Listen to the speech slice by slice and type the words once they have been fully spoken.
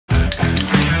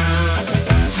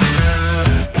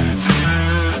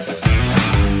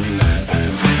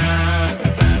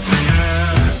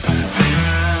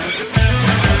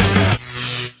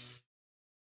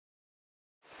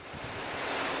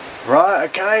Right,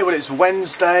 okay, well it's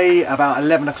Wednesday, about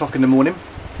 11 o'clock in the morning,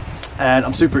 and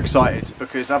I'm super excited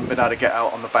because I haven't been able to get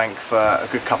out on the bank for a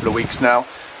good couple of weeks now.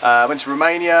 Went to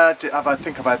Romania. I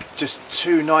think I've had just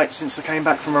 2 nights since I came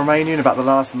back from Romania in about the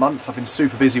last month. I've been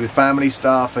super busy with family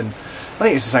stuff, and I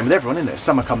think it's the same with everyone, isn't it?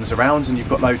 Summer comes around and you've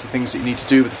got loads of things that you need to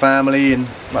do with the family, and,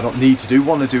 well, not need to do,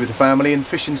 want to do with the family, and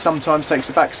fishing sometimes takes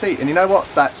a back seat. And you know what?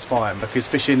 That's fine, because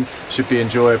fishing should be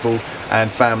enjoyable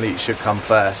and family should come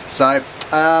first. So,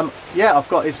 yeah, I've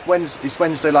got, it's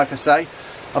Wednesday, like I say.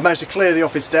 I've managed to clear the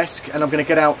office desk, and I'm going to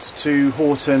get out to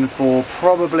Horton for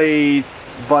probably,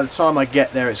 by the time I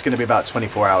get there, it's going to be about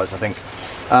 24 hours, I think.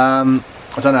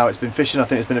 I don't know how it's been fishing. I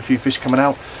think there's been a few fish coming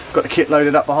out. Got the kit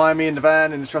loaded up behind me in the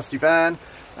van, in the trusty van,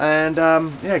 and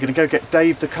yeah, going to go get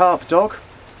Dave the carp dog,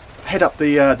 head up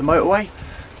the motorway,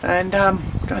 and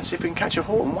go and see if we can catch a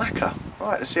Horton whacker.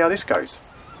 Right, let's see how this goes.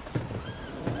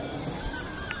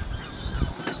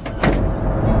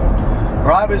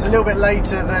 Right, it was a little bit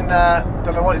later than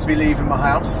I wanted to be leaving my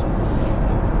house.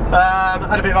 I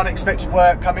had a bit of unexpected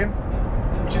work coming,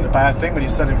 which isn't a bad thing when you're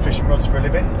selling fishing rods for a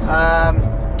living.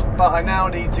 But I now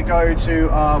need to go to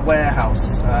our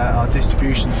warehouse, our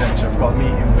distribution centre. I've got a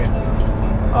meeting with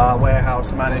our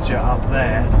warehouse manager up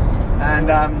there,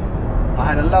 and I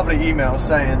had a lovely email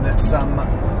saying that some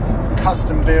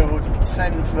custom build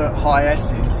 10-foot high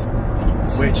S's,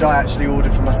 which I actually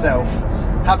ordered for myself,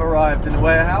 have arrived in the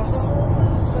warehouse.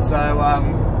 So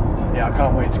yeah, I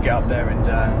can't wait to get up there and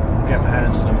get my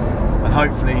hands on them, and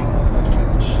hopefully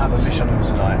have a fish on them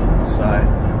tonight.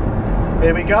 So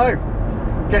here we go.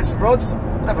 Get some rods,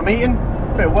 have a meeting,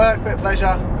 bit of work, bit of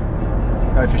pleasure,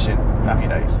 go fishing. Happy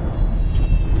days.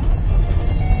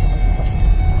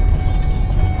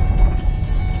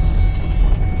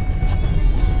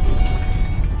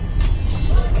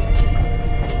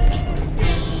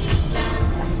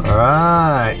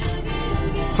 Alright,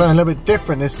 something a little bit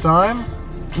different this time.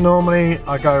 Normally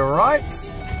I go right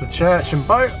to church and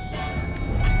boat.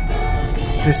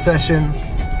 This session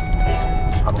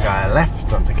I'm going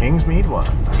left onto Kingsmead 1.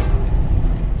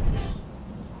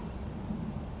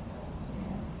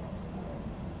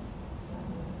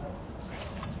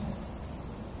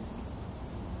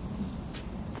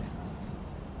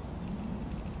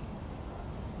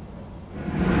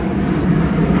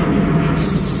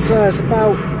 So it's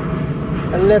about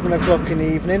 11 o'clock in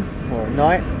the evening, or at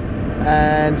night,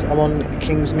 and I'm on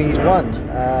Kingsmead 1.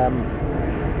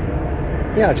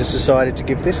 Yeah, I just decided to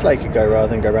give this lake a go rather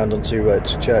than go round onto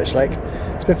Church Lake.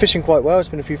 It's been fishing quite well. There's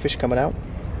been a few fish coming out,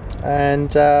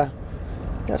 and yeah,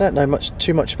 I don't know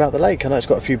too much about the lake. I know it's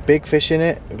got a few big fish in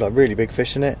it, like really big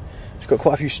fish in it. It's got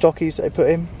quite a few stockies that they put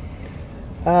in,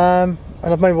 and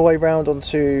I've made my way round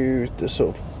onto the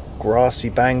sort of grassy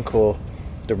bank, or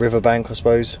the river bank, I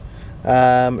suppose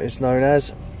it's known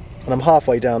as, and I'm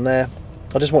halfway down there.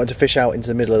 I just wanted to fish out into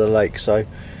the middle of the lake, so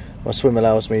my swim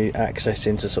allows me access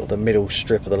into sort of the middle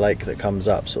strip of the lake that comes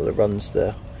up, sort of runs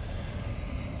the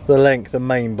length, the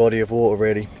main body of water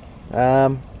really. Yeah,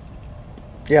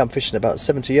 I'm fishing about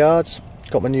 70 yards.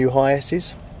 Got my new high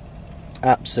S's.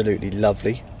 Absolutely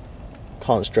lovely.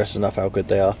 Can't stress enough how good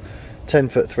they are.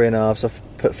 10-foot 3.5s.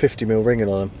 I've put 50mm ringing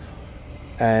on them,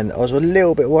 and I was a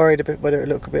little bit worried whether it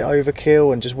looked a bit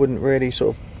overkill and just wouldn't really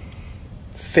sort of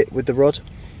fit with the rod.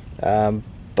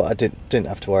 But I didn't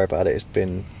have to worry about it. It's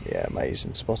been, yeah,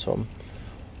 amazing, spot on.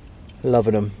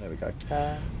 Loving them. There we go. Put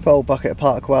a whole bucket of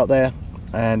particle out there,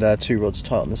 and 2 rods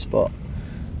tight on the spot.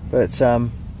 But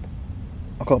I've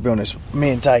got to be honest, me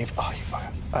and Dave are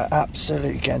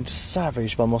absolutely getting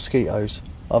savaged by mosquitoes.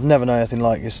 I've never known anything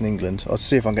like this in England. I'll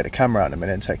see if I can get the camera out in a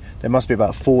minute and take. There must be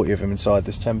about 40 of them inside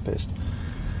this Tempest.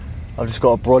 I've just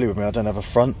got a brolly with me. I don't have a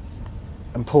front.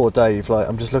 And poor Dave, like,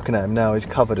 I'm just looking at him now. He's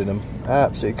covered in them,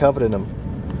 absolutely covered in them.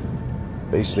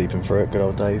 But he's sleeping through it, good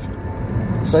old Dave.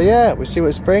 So yeah, we'll see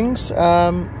what it brings.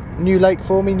 New lake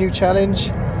for me, new challenge.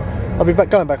 I'll be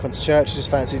going back onto church. Just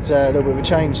fancied a little bit of a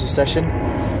change this session,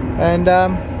 and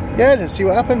yeah, let's see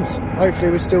what happens. Hopefully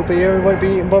we'll still be here and won't be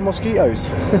eaten by mosquitoes.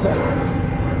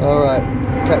 All right,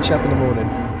 catch up in the morning.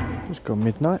 It's gone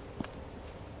midnight,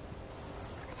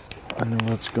 and the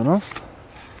rod's gone off.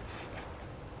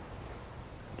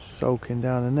 Sulking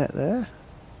down the net there.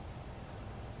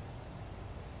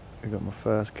 I got my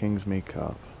first Kingsmead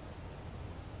carp.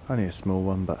 Only a small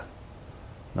one, but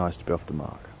nice to be off the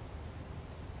mark.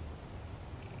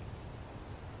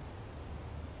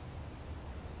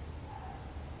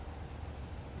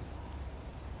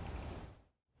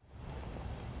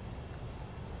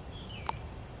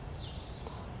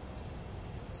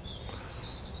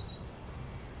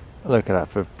 Look at that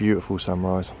for a beautiful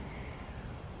sunrise.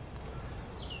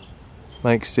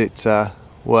 Makes it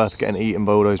Worth getting eaten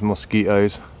by all those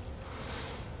mosquitoes.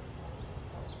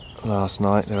 Last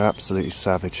night, they're absolutely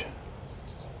savage.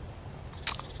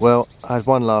 Well, I had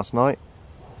one last night,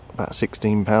 about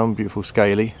 £16, beautiful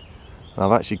scaly. And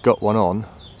I've actually got one on,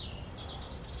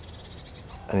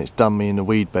 and it's done me in the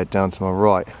weed bed down to my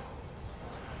right.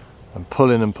 And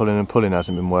pulling and pulling and pulling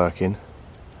hasn't been working,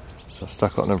 so I've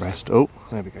stuck it on the rest. Oh,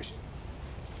 there we go.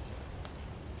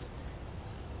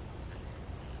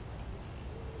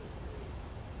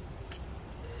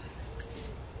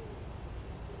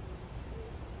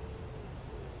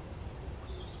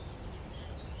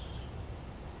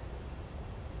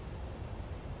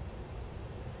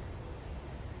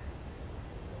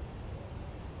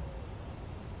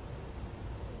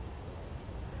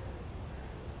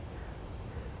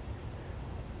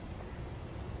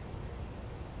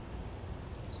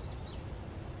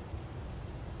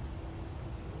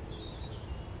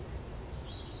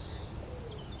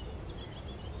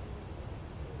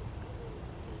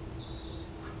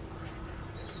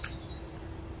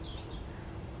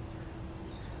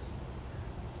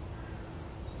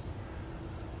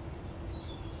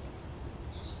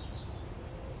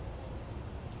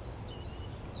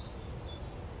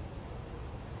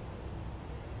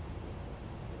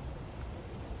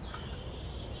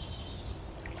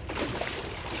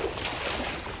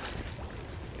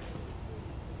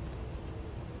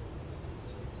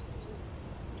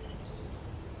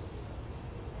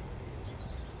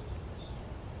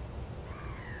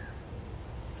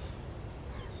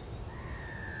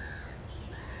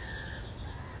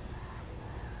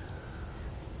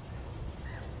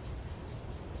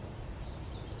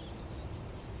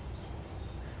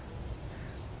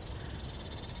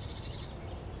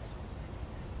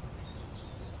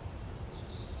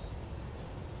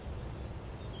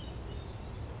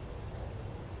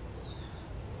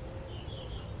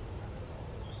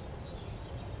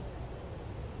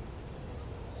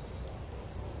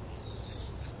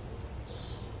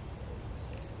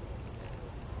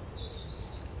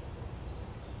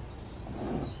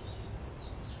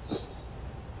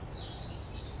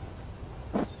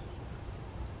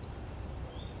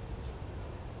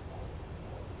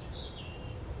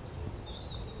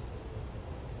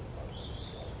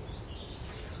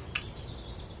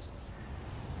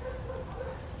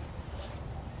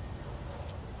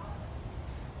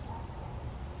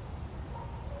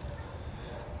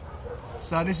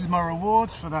 So this is my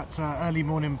reward for that early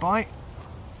morning bite.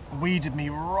 Weeded me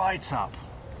right up.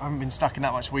 I haven't been stuck in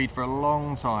that much weed for a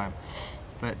long time.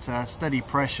 But steady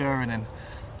pressure, and then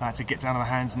I had to get down on my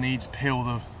hands and knees,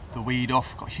 peel the weed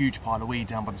off. Got a huge pile of weed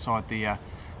down by the side of the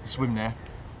swim there.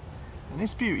 And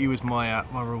this beauty was my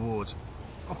my reward.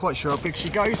 Not quite sure how big she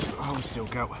goes. Oh, we'll still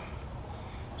go.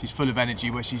 She's full of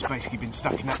energy, where she's basically been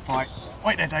stuck in that fight.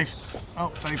 Wait there, Dave.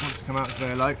 Oh, Dave wants to come out and say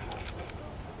hello.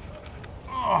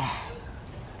 Oh.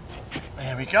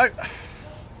 There we go.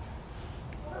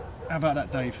 How about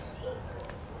that, Dave?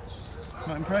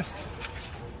 Not impressed?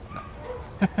 No.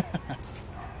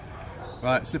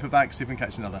 Right, slip it back, see if we can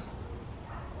catch another.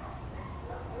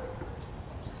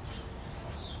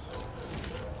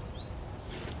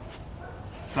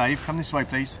 Dave, come this way,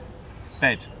 please.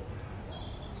 Bed.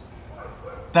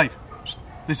 Dave,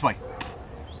 this way.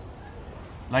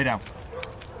 Lay down.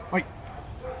 Wait.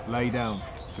 Lay down.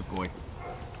 Good boy.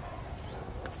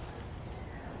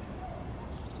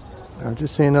 I've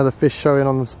just seen another fish showing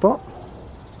on the spot.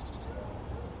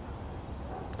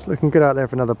 It's looking good out there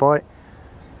for another bite.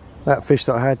 That fish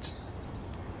that I had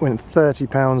went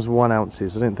 £30 1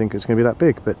 ounces. I didn't think it was going to be that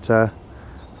big, but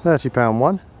 £30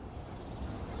 one.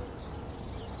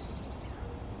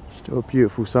 Still a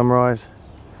beautiful sunrise.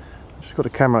 I've just got a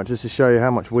camera out just to show you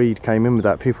how much weed came in with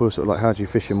that. People are sort of like, how do you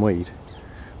fish in weed?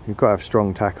 You've got to have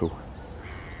strong tackle.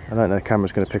 I don't know if the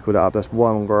camera's going to pick all that up. That's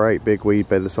one great big weed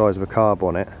bed the size of a carb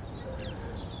on it.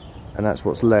 And that's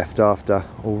what's left after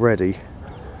already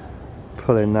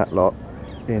pulling that lot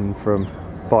in from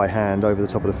by hand over the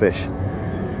top of the fish.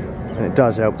 And it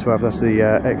does help to have, that's the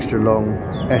extra long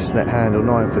S-net handle,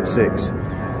 9'6",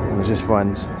 and I just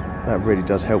find that really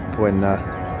does help when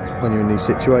you're in these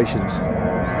situations.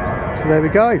 So there we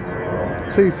go,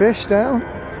 2 fish down,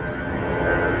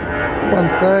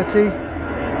 1:30,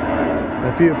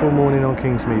 a beautiful morning on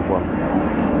Kingsmead 1.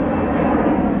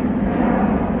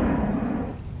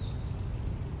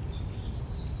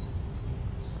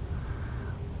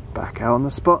 Back out on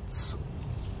the spots.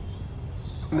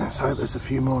 Let's hope there's a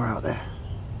few more out there.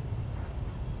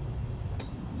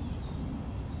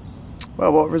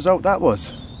 Well, what a result that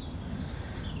was.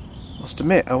 Must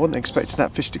admit, I wasn't expecting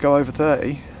that fish to go over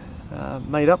 30.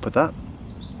 Made up with that.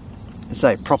 I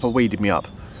say, it proper weeded me up.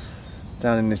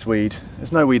 down in this weed.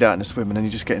 There's no weed out in the swim, and then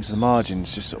you just get into the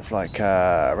margins, just sort of like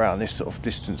around this sort of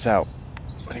distance out.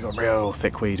 When you've got real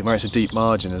thick weed, and where it's a deep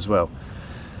margin as well.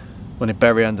 When they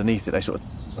bury underneath it, they sort of...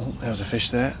 Oh, there was a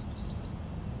fish there.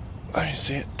 I didn't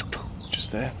see it.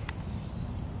 Just there.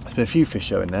 There's been a few fish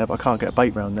showing there, but I can't get a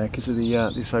bait round there because of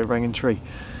this overhanging tree.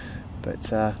 But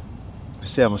we'll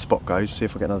see how my spot goes, see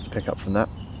if I get another to pick up from that.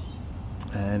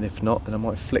 And if not, then I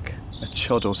might flick a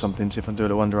chod or something, see if I can do a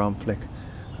little underarm flick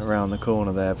around the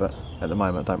corner there. But at the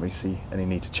moment, I don't really see any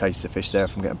need to chase the fish there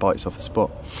if I'm getting bites off the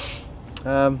spot.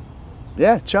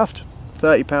 Yeah, chuffed.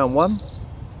 £30 one.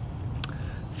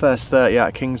 First 30 out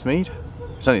of Kingsmead.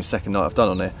 It's only the second night I've done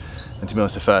on there. And to be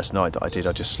honest, the first night that I did,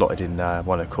 I just slotted in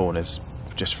one of the corners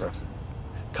just for a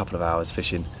couple of hours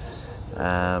fishing.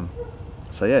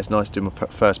 So yeah, it's nice to do my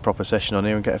first proper session on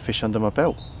here and get a fish under my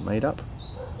belt, made up.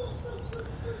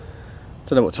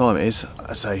 Don't know what time it is.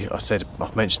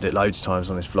 I've mentioned it loads of times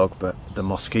on this vlog, but the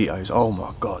mosquitoes, oh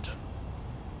my god.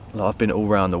 Like, I've been all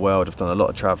around the world, I've done a lot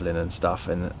of travelling and stuff,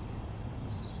 and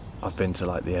I've been to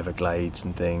like the Everglades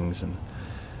and things, and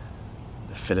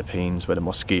the Philippines, where the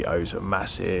mosquitoes are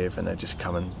massive and they just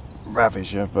come and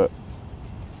ravage you. But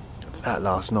that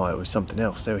last night was something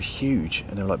else. They were huge,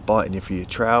 and they were like biting you through your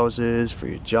trousers, through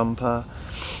your jumper.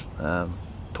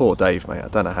 Poor Dave, mate. I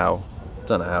don't know how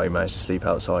he managed to sleep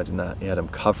outside in that. He had them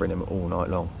covering him all night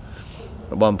long.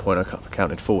 At one point I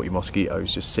counted 40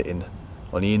 mosquitoes just sitting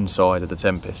on the inside of the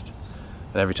Tempest,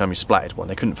 and every time you splattered one,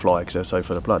 they couldn't fly because they were so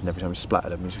full of blood, and every time you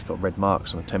splattered them, you just got red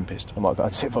marks on the Tempest. I might go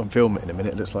and see if I can film it in a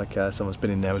minute. It looks like someone's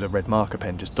been in there with a red marker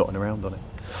pen just dotting around on it.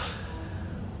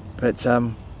 But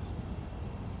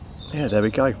yeah, there we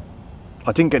go.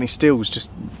 I didn't get any stills, just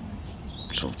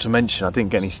sort of to mention, I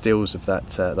didn't get any stills of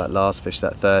that last fish,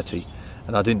 that 30.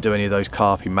 And I didn't do any of those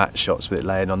carpy mat shots with it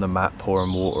laying on the mat,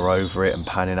 pouring water over it and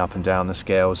panning up and down the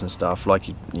scales and stuff like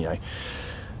you know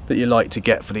that you like to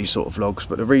get for these sort of vlogs.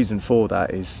 But the reason for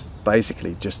that is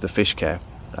basically just the fish care.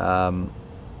 I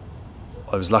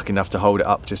was lucky enough to hold it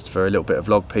up just for a little bit of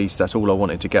vlog piece. That's all I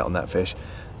wanted to get on that fish.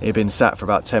 It had been sat for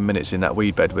about 10 minutes in that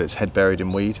weed bed with its head buried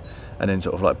in weed, and then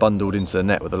sort of like bundled into the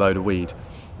net with a load of weed.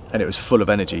 And it was full of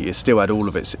energy. It still had all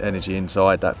of its energy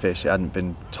inside that fish. It hadn't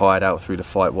been tired out through the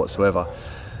fight whatsoever.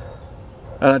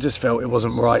 And I just felt it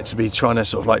wasn't right to be trying to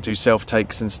sort of like do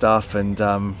self-takes and stuff, and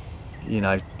you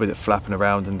know, with it flapping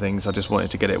around and things. I just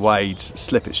wanted to get it weighed,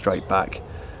 slip it straight back.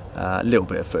 A little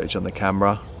bit of footage on the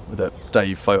camera with a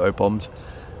Dave photo bombed.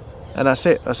 And that's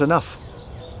it, that's enough.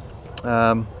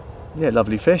 Yeah,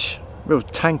 lovely fish. Real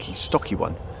tanky, stocky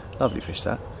one. Lovely fish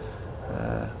that.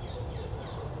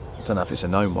 I don't know if it's a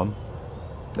known one.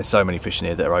 There's so many fish in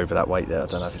here that are over that weight there. I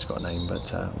don't know if it's got a name,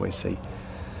 but we'll see.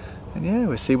 And yeah,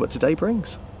 we'll see what today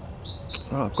brings.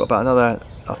 Right, I've got about another,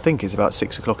 I think it's about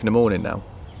 6 o'clock in the morning now.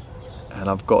 And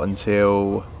I've got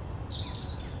until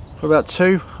probably about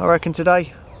 2, I reckon,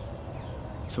 today.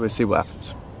 So we'll see what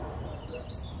happens.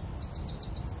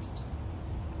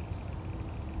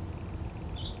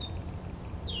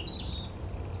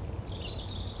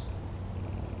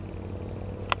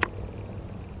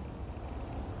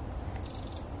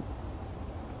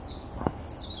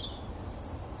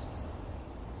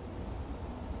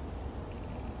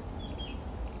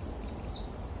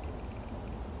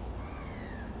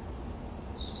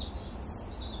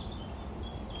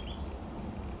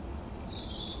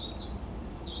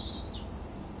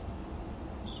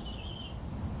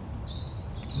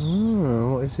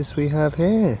 What is this we have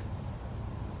here?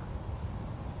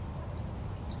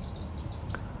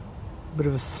 A bit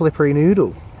of a slippery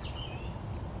noodle.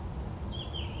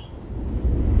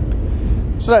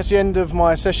 So that's the end of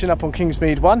my session up on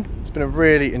Kingsmead 1. It's been a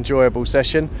really enjoyable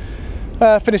session.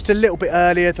 Finished a little bit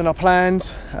earlier than I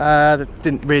planned. That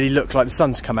didn't really look like the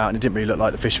sun's come out, and it didn't really look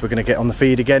like the fish were going to get on the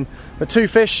feed again. But 2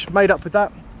 fish made up with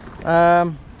that.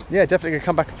 Yeah, definitely going to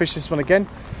come back and fish this one again.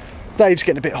 Dave's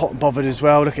getting a bit hot and bothered as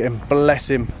well. Look at him, bless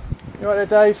him. You right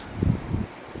there, Dave?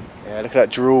 Yeah, look at that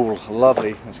drool,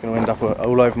 lovely. That's going to end up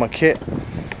all over my kit.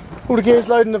 All the gear's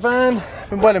loaded in the van.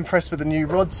 Been well impressed with the new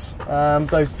rods.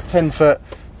 Those 10-foot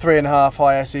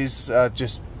 3.5 ISs are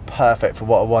just perfect for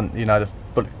what I want. You know,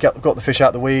 got the fish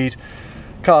out the weed,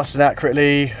 casting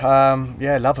accurately.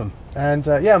 Yeah, love them. And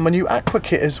yeah, my new aqua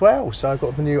kit as well. So I've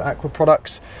got the new aqua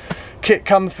products kit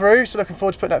come through, so looking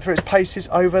forward to putting that through its paces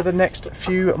over the next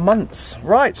few months.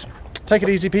 Right, take it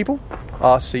easy, people.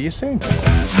 I'll see you soon.